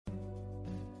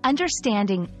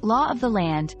Understanding Law of the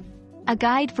Land, a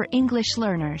guide for English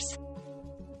learners.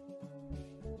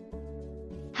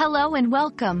 Hello and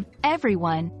welcome,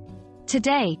 everyone.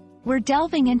 Today, we're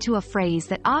delving into a phrase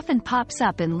that often pops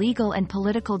up in legal and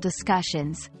political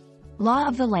discussions: law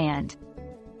of the land.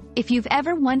 If you've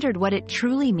ever wondered what it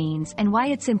truly means and why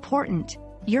it's important,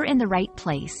 you're in the right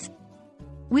place.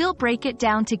 We'll break it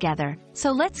down together,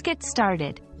 so let's get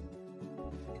started.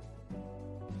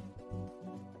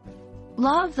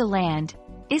 Law of the land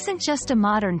isn't just a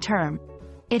modern term.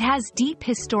 It has deep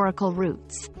historical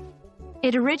roots.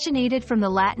 It originated from the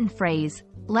Latin phrase,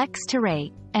 lex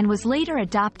terrae, and was later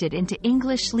adopted into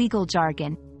English legal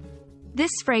jargon.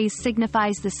 This phrase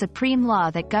signifies the supreme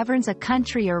law that governs a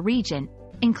country or region,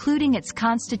 including its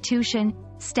constitution,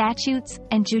 statutes,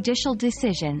 and judicial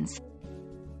decisions.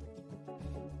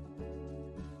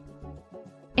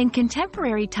 In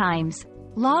contemporary times,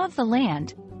 law of the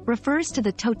land refers to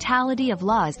the totality of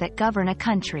laws that govern a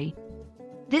country.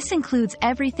 This includes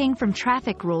everything from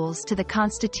traffic rules to the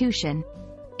Constitution.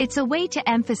 It's a way to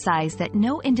emphasize that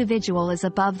no individual is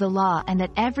above the law and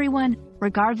that everyone,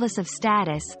 regardless of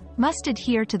status, must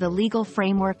adhere to the legal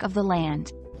framework of the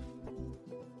land.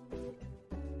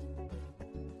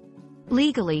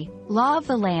 Legally, law of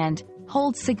the land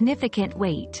holds significant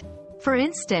weight. For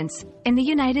instance, in the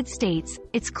United States,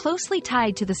 it's closely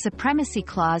tied to the Supremacy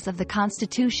Clause of the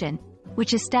Constitution,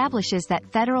 which establishes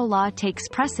that federal law takes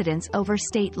precedence over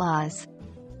state laws.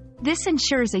 This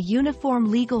ensures a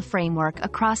uniform legal framework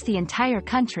across the entire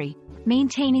country,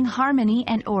 maintaining harmony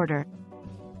and order.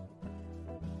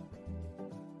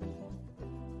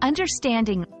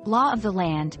 Understanding law of the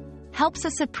land helps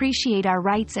us appreciate our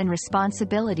rights and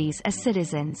responsibilities as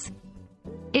citizens.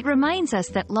 It reminds us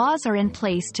that laws are in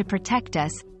place to protect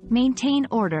us, maintain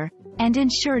order, and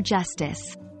ensure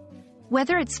justice.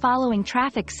 Whether it's following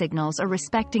traffic signals or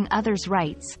respecting others'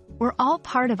 rights, we're all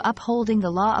part of upholding the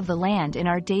law of the land in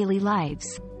our daily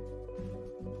lives.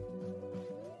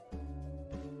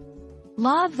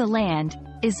 Law of the land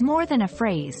is more than a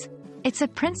phrase. It's a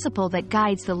principle that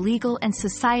guides the legal and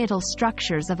societal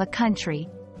structures of a country.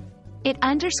 It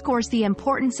underscores the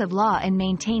importance of law in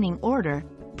maintaining order,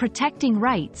 protecting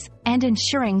rights, and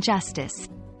ensuring justice.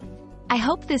 I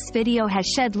hope this video has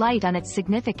shed light on its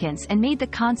significance and made the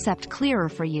concept clearer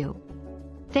for you.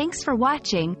 Thanks for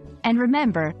watching, and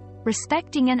remember,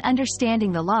 respecting and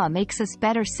understanding the law makes us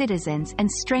better citizens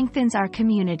and strengthens our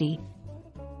community.